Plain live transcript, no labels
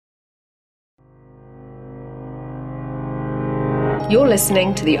You're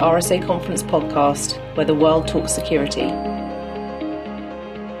listening to the RSA Conference podcast, where the world talks security.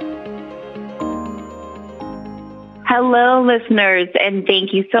 Hello, listeners, and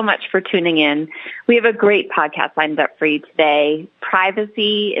thank you so much for tuning in. We have a great podcast lined up for you today.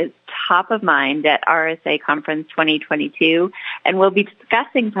 Privacy is top of mind at RSA Conference 2022, and we'll be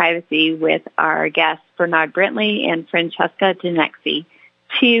discussing privacy with our guests, Bernard Brantley and Francesca Genexi,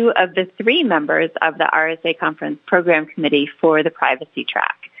 two of the three members of the RSA Conference Program Committee for the Privacy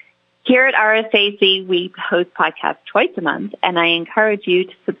Track. Here at RSAC, we host podcasts twice a month, and I encourage you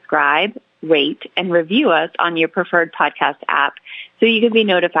to subscribe, rate, and review us on your preferred podcast app so you can be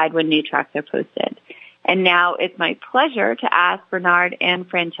notified when new tracks are posted. And now it's my pleasure to ask Bernard and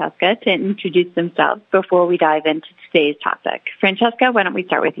Francesca to introduce themselves before we dive into today's topic. Francesca, why don't we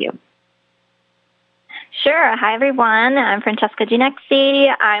start with you? Sure. Hi, everyone. I'm Francesca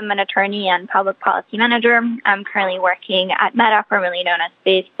Genexi. I'm an attorney and public policy manager. I'm currently working at Meta, formerly known as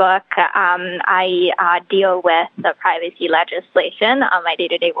Facebook. I deal with the privacy legislation on my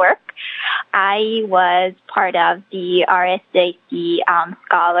day-to-day work. I was part of the RSAC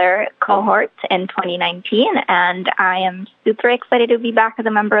Scholar cohort in 2019, and I am super excited to be back as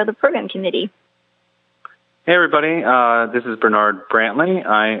a member of the program committee. Hey, everybody. This is Bernard Brantley.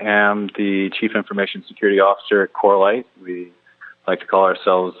 I am the Chief Information Security Officer at Corelight. We like to call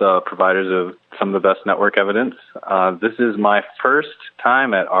ourselves providers of some of the best network evidence. This is my first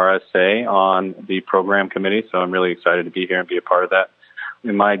time at RSA on the program committee, so I'm really excited to be here and be a part of that.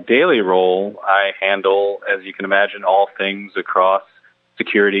 In my daily role, I handle, as you can imagine, all things across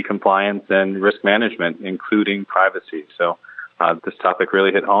security, compliance, and risk management, including privacy. So this topic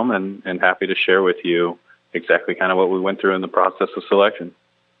really hit home, and happy to share with you exactly kind of what we went through in the process of selection.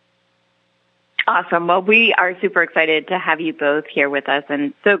 Awesome. Well, we are super excited to have you both here with us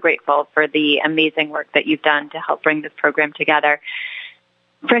and so grateful for the amazing work that you've done to help bring this program together.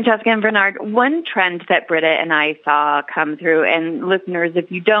 Francesca and Bernard, one trend that Britta and I saw come through, and listeners,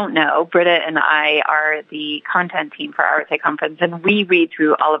 if you don't know, Britta and I are the content team for RSA Conference, and we read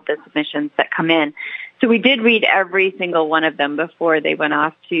through all of the submissions that come in. So we did read every single one of them before they went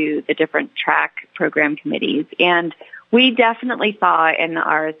off to the different track program committees. And we definitely saw in the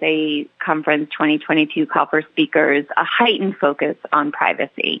RSA Conference 2022 call for speakers a heightened focus on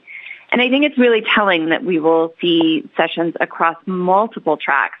privacy. And I think it's really telling that we will see sessions across multiple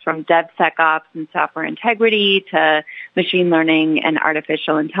tracks, from DevSecOps and software integrity to machine learning and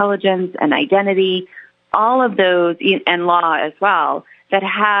artificial intelligence and identity, all of those, and law as well, that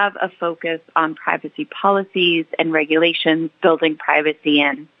have a focus on privacy policies and regulations, building privacy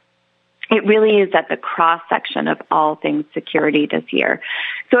in. It really is at the cross-section of all things security this year.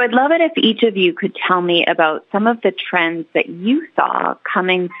 So I'd love it if each of you could tell me about some of the trends that you saw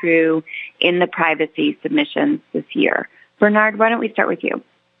coming through in the privacy submissions this year. Bernard, why don't we start with you?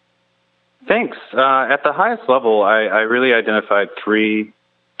 Thanks. At the highest level, I really identified three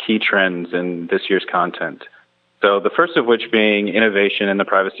key trends in this year's content. So the first of which being innovation in the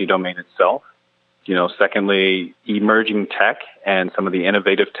privacy domain itself. Secondly, emerging tech and some of the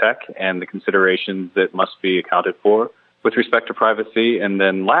innovative tech and the considerations that must be accounted for with respect to privacy. And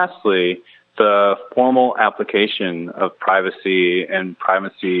then lastly, the formal application of privacy and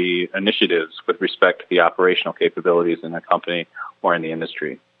privacy initiatives with respect to the operational capabilities in a company or in the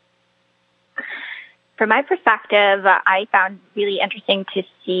industry. From my perspective, I found really interesting to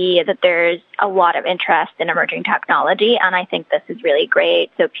see that there's a lot of interest in emerging technology, and I think this is really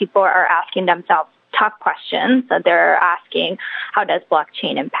great. So people are asking themselves tough questions. So they're asking, how does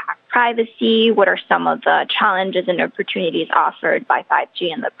blockchain impact privacy? What are some of the challenges and opportunities offered by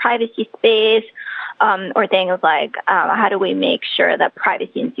 5G in the privacy space? Or things like, how do we make sure that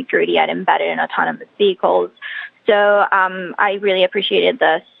privacy and security are embedded in autonomous vehicles? So I really appreciated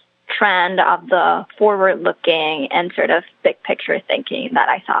this trend of the forward-looking and sort of big-picture thinking that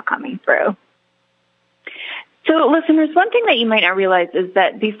I saw coming through. So, listeners, one thing that you might not realize is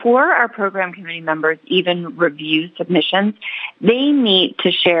that before our program committee members even review submissions, they meet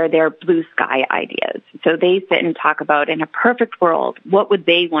to share their blue sky ideas. So they sit and talk about, in a perfect world, what would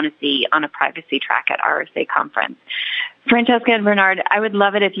they want to see on a privacy track at RSA Conference. Francesca and Bernard, I would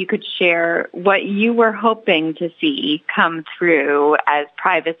love it if you could share what you were hoping to see come through as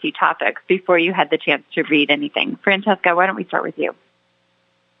privacy topics before you had the chance to read anything. Francesca, why don't we start with you?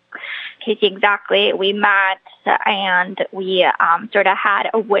 Casey, exactly. We met and we sort of had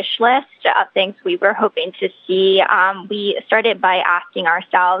a wish list of things we were hoping to see. We started by asking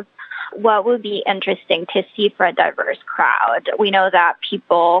ourselves, what would be interesting to see for a diverse crowd. We know that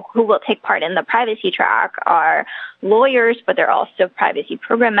people who will take part in the privacy track are lawyers, but they're also privacy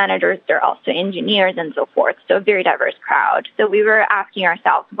program managers, they're also engineers and so forth. So a very diverse crowd. So we were asking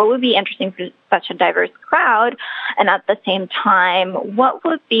ourselves, what would be interesting for such a diverse crowd? And at the same time, what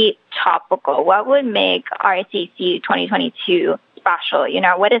would be topical? What would make RSAC 2022 special?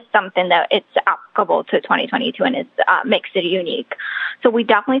 What is something that it's applicable to 2022 and makes it unique? So we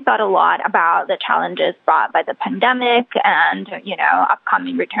definitely thought a lot about the challenges brought by the pandemic and,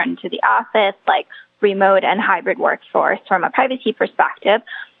 upcoming return to the office, like remote and hybrid workforce from a privacy perspective.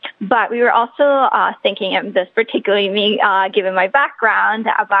 But we were also thinking, and this particularly me, given my background,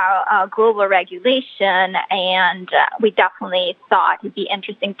 about global regulation, and we definitely thought it'd be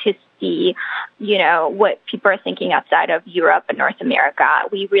interesting to see, what people are thinking outside of Europe and North America.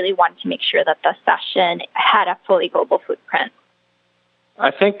 We really wanted to make sure that the session had a fully global footprint. I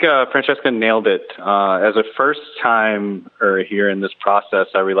think Francesca nailed it. As a first-timer here in this process,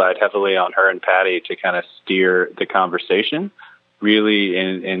 I relied heavily on her and Patty to kind of steer the conversation, really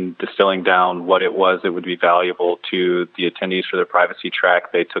in distilling down what it was that would be valuable to the attendees for the privacy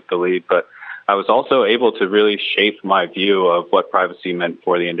track. They took the lead, but I was also able to really shape my view of what privacy meant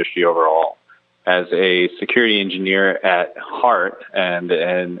for the industry overall. As a security engineer at heart and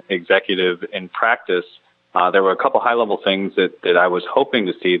an executive in practice, there were a couple high-level things that I was hoping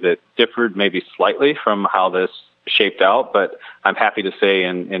to see that differed maybe slightly from how this shaped out, but I'm happy to say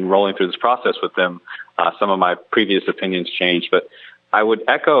in rolling through this process with them, some of my previous opinions changed. But I would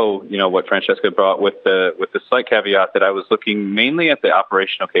echo, what Francesca brought with the slight caveat that I was looking mainly at the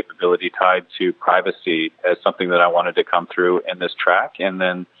operational capability tied to privacy as something that I wanted to come through in this track. And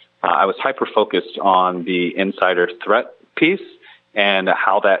then I was hyper-focused on the insider threat piece and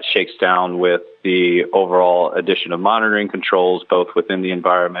how that shakes down with the overall addition of monitoring controls, both within the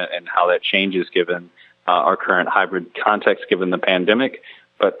environment and how that changes given our current hybrid context, given the pandemic.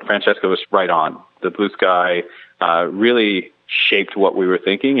 But Francesca was right on. The Blue Sky really shaped what we were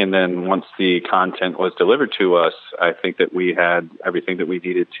thinking. And then once the content was delivered to us, I think that we had everything that we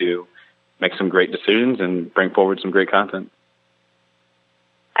needed to make some great decisions and bring forward some great content.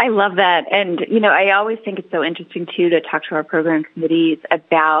 I love that. And, I always think it's so interesting, too, to talk to our program committees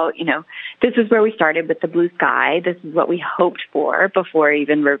about, this is where we started with the Blue Sky. This is what we hoped for before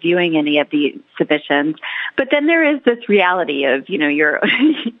even reviewing any of the submissions. But then there is this reality of,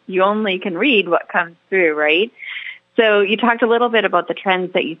 you only can read what comes through, right? So you talked a little bit about the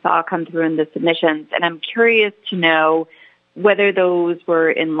trends that you saw come through in the submissions, and I'm curious to know whether those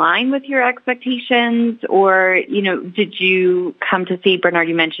were in line with your expectations or, did you come to see, Bernard,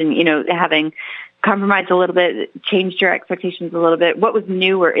 you mentioned, having compromised a little bit, changed your expectations a little bit. What was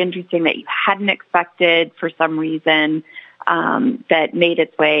new or interesting that you hadn't expected for some reason that made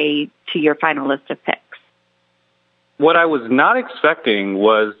its way to your final list of picks? What I was not expecting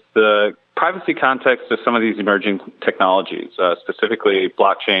was the privacy context of some of these emerging technologies, specifically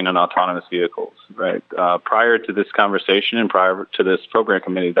blockchain and autonomous vehicles, right? Prior to this conversation and prior to this program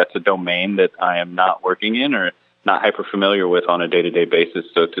committee, that's a domain that I am not working in or not hyper familiar with on a day-to-day basis.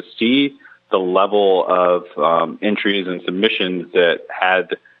 So to see the level of entries and submissions that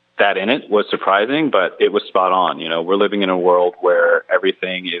had that in it was surprising, but it was spot on. We're living in a world where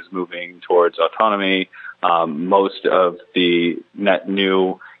everything is moving towards autonomy. Most of the net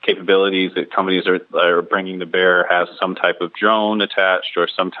new capabilities that companies are bringing to bear have some type of drone attached or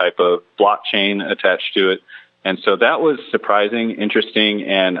some type of blockchain attached to it. And so that was surprising, interesting,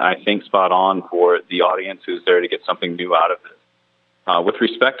 and I think spot on for the audience who's there to get something new out of it. With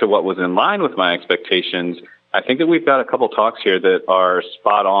respect to what was in line with my expectations, I think that we've got a couple talks here that are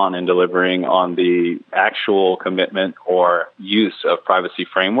spot on in delivering on the actual commitment or use of privacy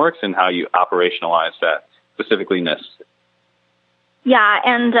frameworks and how you operationalize that, specifically NIST. Yeah,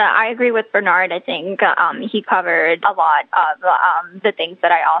 and I agree with Bernard. I think he covered a lot of the things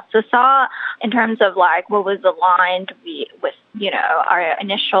that I also saw in terms of what was aligned with, our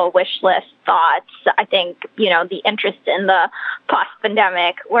initial wish list thoughts. I think, the interest in the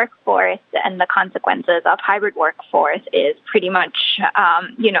post-pandemic workforce and the consequences of hybrid workforce is pretty much,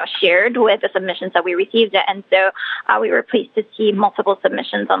 shared with the submissions that we received. And so we were pleased to see multiple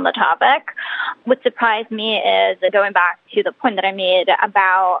submissions on the topic. What surprised me is going back to the point that I made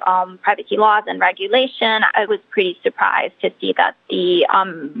about privacy laws and regulation. I was pretty surprised to see that the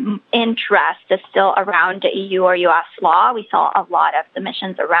interest is still around EU or U.S. law. We saw a lot of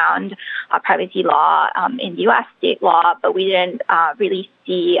submissions around privacy law in the U.S. state law, but we didn't really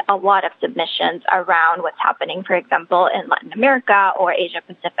see a lot of submissions around what's happening, for example, in Latin America or Asia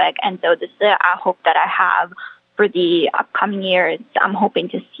Pacific. And so this is a hope that I have for the upcoming years, I'm hoping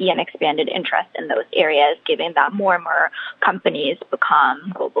to see an expanded interest in those areas, given that more and more companies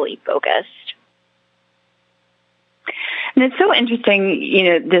become globally focused. And it's so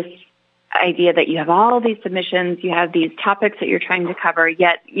interesting, this idea that you have all these submissions, you have these topics that you're trying to cover,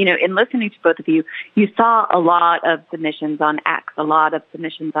 yet, in listening to both of you, you saw a lot of submissions on X, a lot of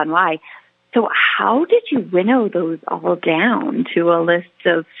submissions on Y. So how did you winnow those all down to a list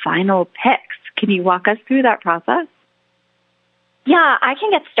of final picks? Can you walk us through that process? Yeah, I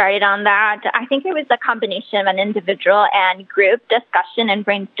can get started on that. I think it was a combination of an individual and group discussion and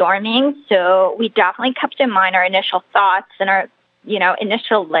brainstorming. So we definitely kept in mind our initial thoughts and our,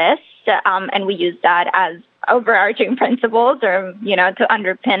 initial list, and we used that as overarching principles or, to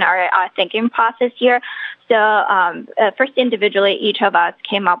underpin our thinking process here. So first, individually, each of us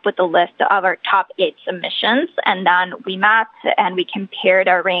came up with a list of our top 8 submissions, and then we met and we compared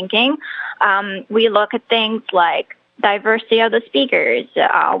our ranking. We look at things like diversity of the speakers.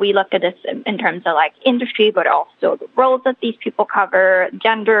 We looked at this in terms of like industry, but also the roles that these people cover,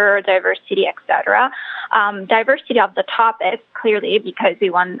 gender, diversity, etc. Diversity of the topics, clearly, because we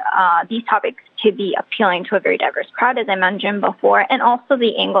want these topics to be appealing to a very diverse crowd, as I mentioned before, and also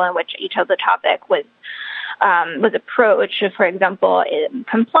the angle in which each of the topic was approached, for example, in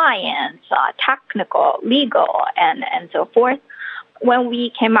compliance, technical, legal, and so forth. When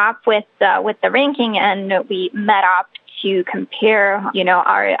we came up with the ranking and we met up to compare,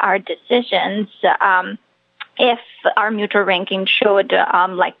 our decisions, if our mutual ranking showed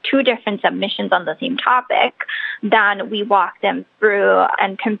like 2 different submissions on the same topic, then we walked them through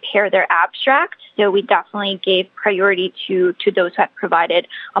and compared their abstract. So we definitely gave priority to those who had provided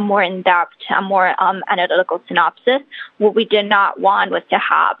a more in-depth, a more analytical synopsis. What we did not want was to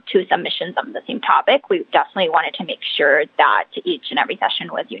have 2 submissions on the same topic. We definitely wanted to make sure that each and every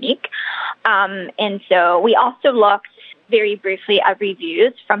session was unique. And so we also looked very briefly at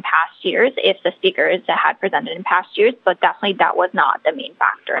reviews from past years if the speakers had presented in past years, but definitely that was not the main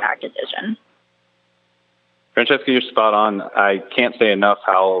factor in our decision. Francesca, you're spot on. I can't say enough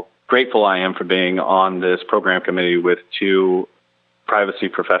how grateful I am for being on this program committee with 2 privacy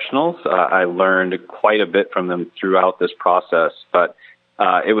professionals. I learned quite a bit from them throughout this process, but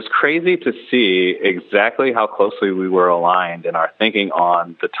it was crazy to see exactly how closely we were aligned in our thinking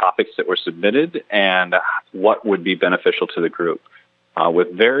on the topics that were submitted and what would be beneficial to the group.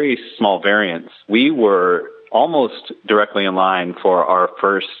 With very small variants, we were almost directly in line for our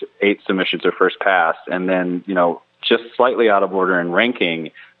first 8 submissions or first pass, and then, just slightly out of order in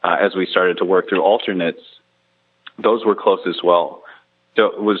ranking as we started to work through alternates, those were close as well. So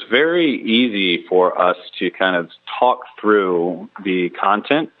it was very easy for us to kind of talk through the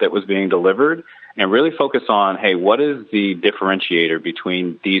content that was being delivered and really focus on, hey, what is the differentiator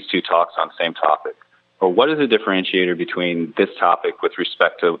between these 2 talks on the same topic? Or what is the differentiator between this topic with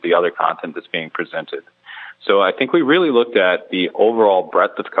respect to the other content that's being presented? So I think we really looked at the overall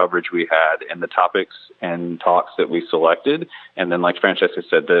breadth of coverage we had in the topics and talks that we selected. And then, like Francesca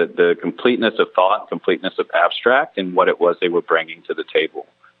said, the completeness of thought, completeness of abstract, and what it was they were bringing to the table.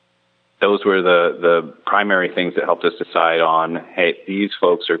 Those were the primary things that helped us decide on, hey, these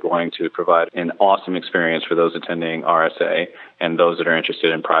folks are going to provide an awesome experience for those attending RSA and those that are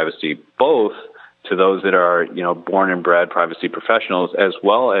interested in privacy, both to those that are, born and bred privacy professionals, as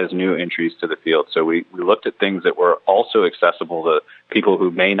well as new entries to the field. So we looked at things that were also accessible to people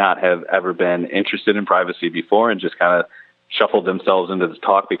who may not have ever been interested in privacy before and just kind of shuffled themselves into the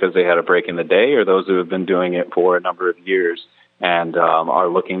talk because they had a break in the day, or those who have been doing it for a number of years and are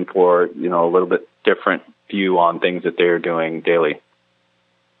looking for, a little bit different view on things that they're doing daily.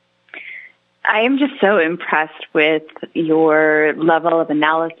 I am just so impressed with your level of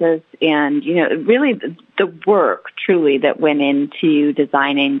analysis and, really the work truly that went into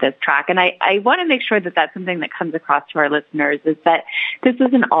designing this track. And I want to make sure that that's something that comes across to our listeners, is that this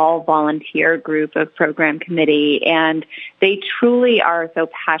is an all-volunteer group of program committee, and they truly are so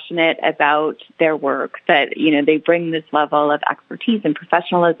passionate about their work that, they bring this level of expertise and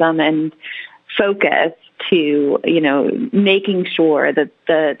professionalism and focus to, making sure that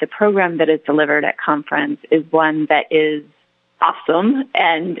the program that is delivered at conference is one that is awesome,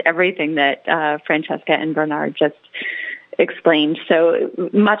 and everything that Francesca and Bernard just explained. So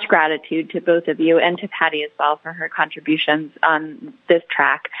much gratitude to both of you, and to Patty as well for her contributions on this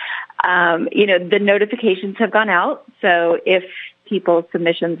track. The notifications have gone out, so if people's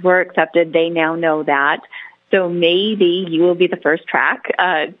submissions were accepted, they now know that. So maybe you will be the first track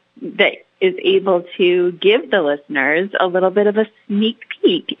that is able to give the listeners a little bit of a sneak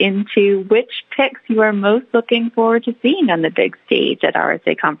peek into which picks you are most looking forward to seeing on the big stage at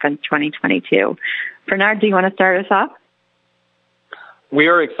RSA Conference 2022. Bernard, do you want to start us off? We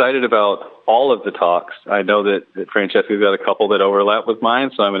are excited about all of the talks. I know that Francesca's got a couple that overlap with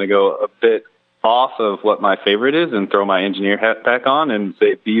mine, so I'm going to go a bit off of what my favorite is and throw my engineer hat back on and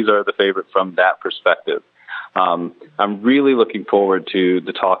say these are the favorite from that perspective. I'm really looking forward to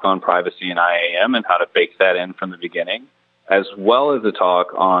the talk on privacy and IAM and how to bake that in from the beginning, as well as the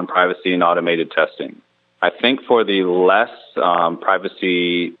talk on privacy and automated testing. I think for the less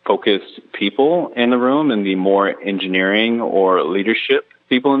privacy-focused people in the room and the more engineering or leadership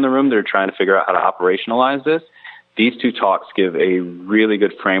people in the room that are trying to figure out how to operationalize this, these two talks give a really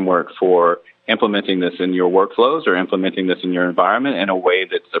good framework for implementing this in your workflows or implementing this in your environment in a way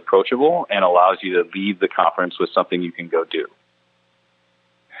that's approachable and allows you to leave the conference with something you can go do.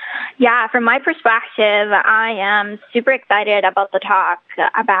 Yeah, from my perspective, I am super excited about the talk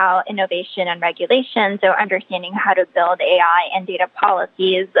about innovation and regulation, so understanding how to build AI and data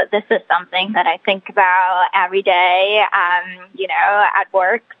policies. This is something that I think about every day, at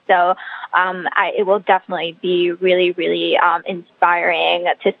work. So it will definitely be really, really inspiring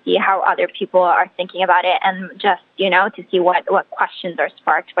to see how other people are thinking about it and just, to see what questions are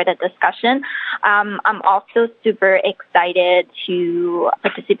sparked by the discussion. I'm also super excited to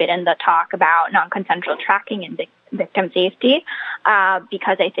participate in the talk about non-consensual tracking and victim safety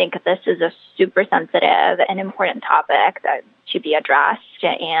because I think this is a super sensitive and important topic that should be addressed,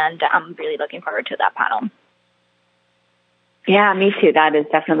 and I'm really looking forward to that panel. Yeah, me too. That is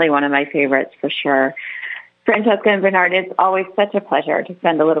definitely one of my favorites for sure. Francesca and Bernard, it's always such a pleasure to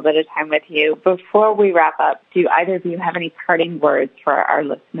spend a little bit of time with you. Before we wrap up, do either of you have any parting words for our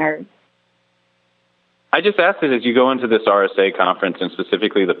listeners? I just ask that as you go into this RSA conference and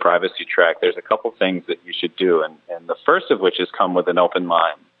specifically the privacy track, there's a couple things that you should do. And the first of which is come with an open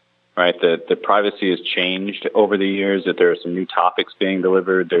mind, right? That privacy has changed over the years, that there are some new topics being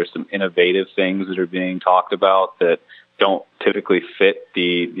delivered. There's some innovative things that are being talked about that don't typically fit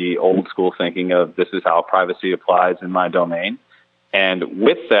the old school thinking of this is how privacy applies in my domain. And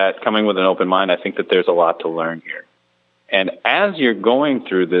with that, coming with an open mind, I think that there's a lot to learn here. And as you're going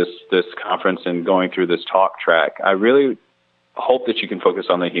through this conference and going through this talk track, I really hope that you can focus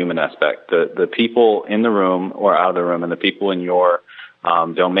on the human aspect, the people in the room or out of the room and the people in your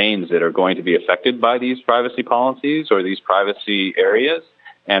domains that are going to be affected by these privacy policies or these privacy areas,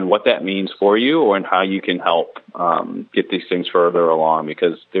 and what that means for you or and how you can help get these things further along,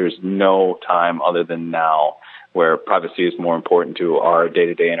 because there's no time other than now where privacy is more important to our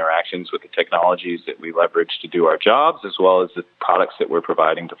day-to-day interactions with the technologies that we leverage to do our jobs, as well as the products that we're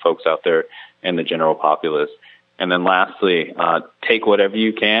providing to folks out there in the general populace. And then lastly, take whatever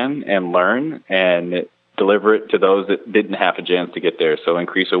you can and learn and deliver it to those that didn't have a chance to get there. So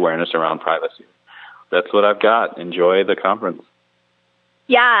increase awareness around privacy. That's what I've got. Enjoy the conference.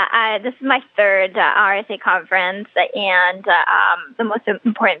 Yeah, this is my third RSA conference, and the most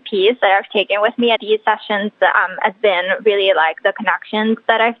important piece that I've taken with me at these sessions has been really like the connections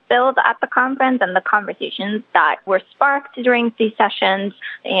that I've built at the conference and the conversations that were sparked during these sessions,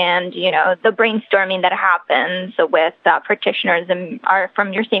 and the brainstorming that happens with practitioners and are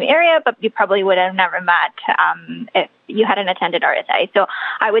from your same area, but you probably would have never met if you hadn't attended RSA. So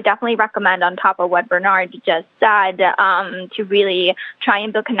I would definitely recommend, on top of what Bernard just said, to really try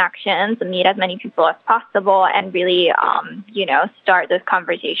and build connections and meet as many people as possible and really, start those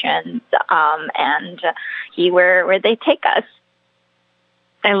conversations and see where they take us.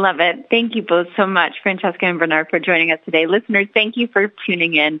 I love it. Thank you both so much, Francesca and Bernard, for joining us today. Listeners, thank you for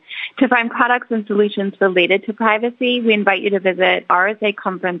tuning in. To find products and solutions related to privacy, we invite you to visit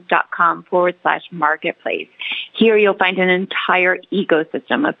rsaconference.com/marketplace. Here you'll find an entire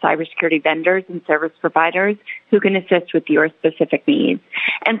ecosystem of cybersecurity vendors and service providers who can assist with your specific needs.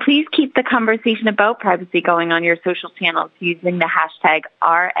 And please keep the conversation about privacy going on your social channels using the hashtag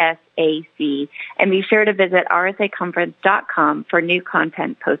RSAC. And be sure to visit rsaconference.com for new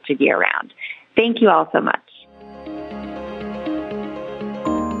content posted year-round. Thank you all so much.